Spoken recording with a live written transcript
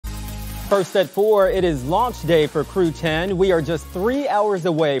First at 4, it is launch day for Crew-10. We are just 3 hours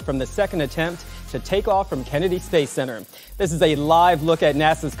away from the second attempt to take off from Kennedy Space Center. This is a live look at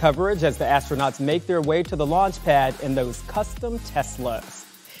NASA's coverage as the astronauts make their way to the launch pad in those custom Teslas.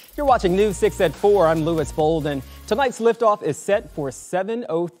 You're watching News 6 at 4. I'm Louis Bolden. Tonight's liftoff is set for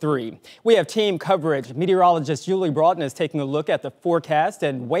 7:03. We have team coverage. Meteorologist Julie Broughton is taking a look at the forecast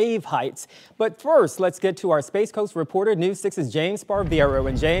and wave heights. But first, let's get to our Space Coast reporter, News 6's James Sparviero.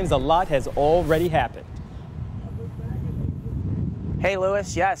 And James, a lot has already happened. Hey,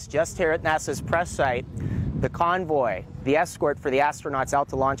 Louis. Yes, just here at NASA's press site, the convoy, the escort for the astronauts out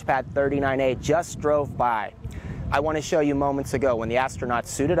to Launch Pad 39A just drove by. I want to show you moments ago when the astronauts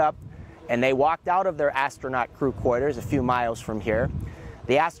suited up and they walked out of their astronaut crew quarters a few miles from here.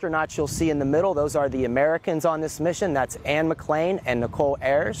 The astronauts you'll see in the middle, those are the Americans on this mission. That's Anne McClain and Nicole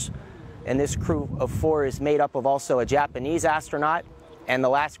Ayers. And this crew of 4 is made up of also a Japanese astronaut, and the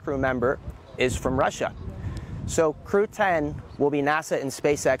last crew member is from Russia. So Crew-10 will be NASA and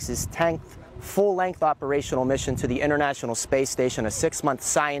SpaceX's 10th full-length operational mission to the International Space Station, a 6-month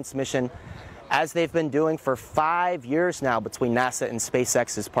science mission, as they've been doing for 5 years now between NASA and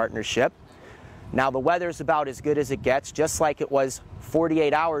SpaceX's partnership. Now, the weather's about as good as it gets, just like it was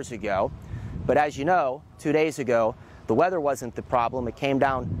 48 hours ago. But as you know, 2 days ago, the weather wasn't the problem. It came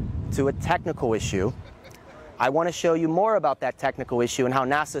down to a technical issue. I want to show you more about that technical issue and how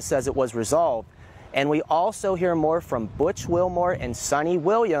NASA says it was resolved. And we also hear more from Butch Wilmore and Sonny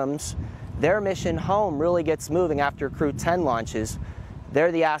Williams. Their mission home really gets moving after Crew-10 launches.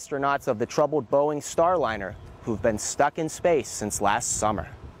 They're the astronauts of the troubled Boeing Starliner who've been stuck in space since last summer.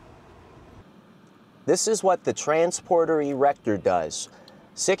 This is what the transporter erector does.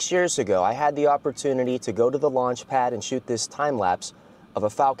 6 years ago, I had the opportunity to go to the launch pad and shoot this time-lapse of a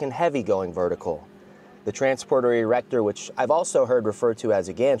Falcon Heavy going vertical. The transporter erector, which I've also heard referred to as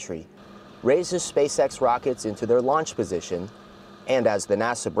a gantry, raises SpaceX rockets into their launch position, and as the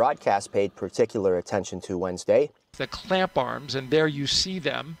NASA broadcast paid particular attention to Wednesday, the clamp arms, and there you see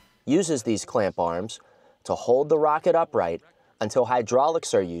them, uses these clamp arms to hold the rocket upright until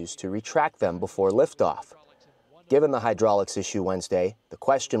hydraulics are used to retract them before liftoff. Given the hydraulics issue Wednesday, the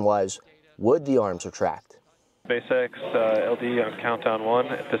question was, would the arms retract? SpaceX LD on countdown 1.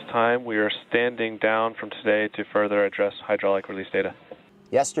 At this time, we are standing down from today to further address hydraulic release data.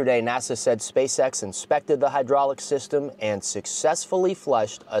 Yesterday, NASA said SpaceX inspected the hydraulic system and successfully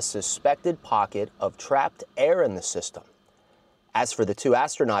flushed a suspected pocket of trapped air in the system. As for the 2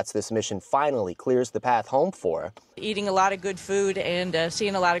 astronauts this mission finally clears the path home for, eating a lot of good food and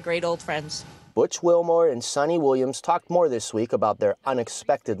seeing a lot of great old friends. Butch Wilmore and Sonny Williams talked more this week about their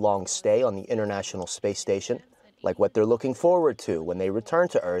unexpected long stay on the International Space Station, like what they're looking forward to when they return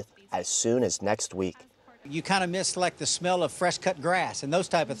to Earth as soon as next week. You kind of miss like the smell of fresh cut grass and those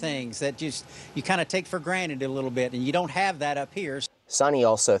type of things that you kind of take for granted a little bit, and you don't have that up here. Sonny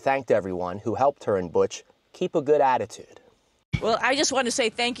also thanked everyone who helped her and Butch keep a good attitude. Well, I just want to say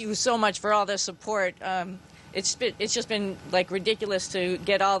thank you so much for all the support. It's just been like ridiculous to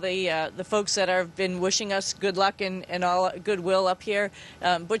get all the folks that have been wishing us good luck and all goodwill up here.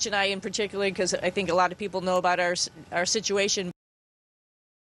 Butch and I in particular, because I think a lot of people know about our situation.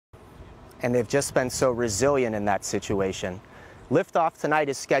 And they've just been so resilient in that situation. Liftoff tonight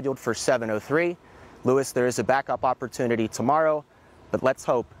is scheduled for 7:03. Louis, there is a backup opportunity tomorrow, but let's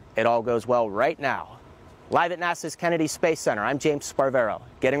hope it all goes well right now. Live at NASA's Kennedy Space Center, I'm James Sparviero,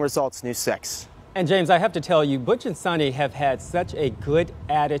 getting results, News 6. And James, I have to tell you, Butch and Sonny have had such a good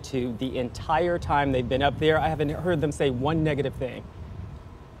attitude the entire time they've been up there. I haven't heard them say one negative thing.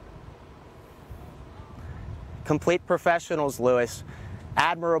 Complete professionals, Louis.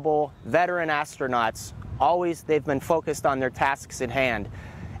 Admirable veteran astronauts. Always they've been focused on their tasks at hand.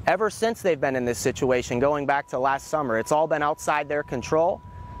 Ever since they've been in this situation, going back to last summer, it's all been outside their control,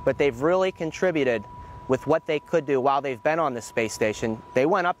 but they've really contributed with what they could do while they've been on the space station. They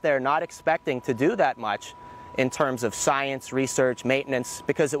went up there not expecting to do that much in terms of science, research, maintenance,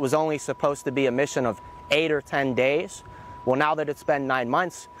 because it was only supposed to be a mission of 8 or 10 days. Well, now that it's been 9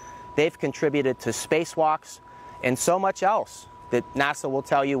 months, they've contributed to spacewalks and so much else that NASA will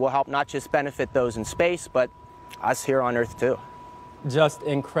tell you will help not just benefit those in space, but us here on Earth too. Just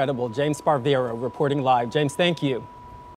incredible. James Sparviero reporting live. James, thank you.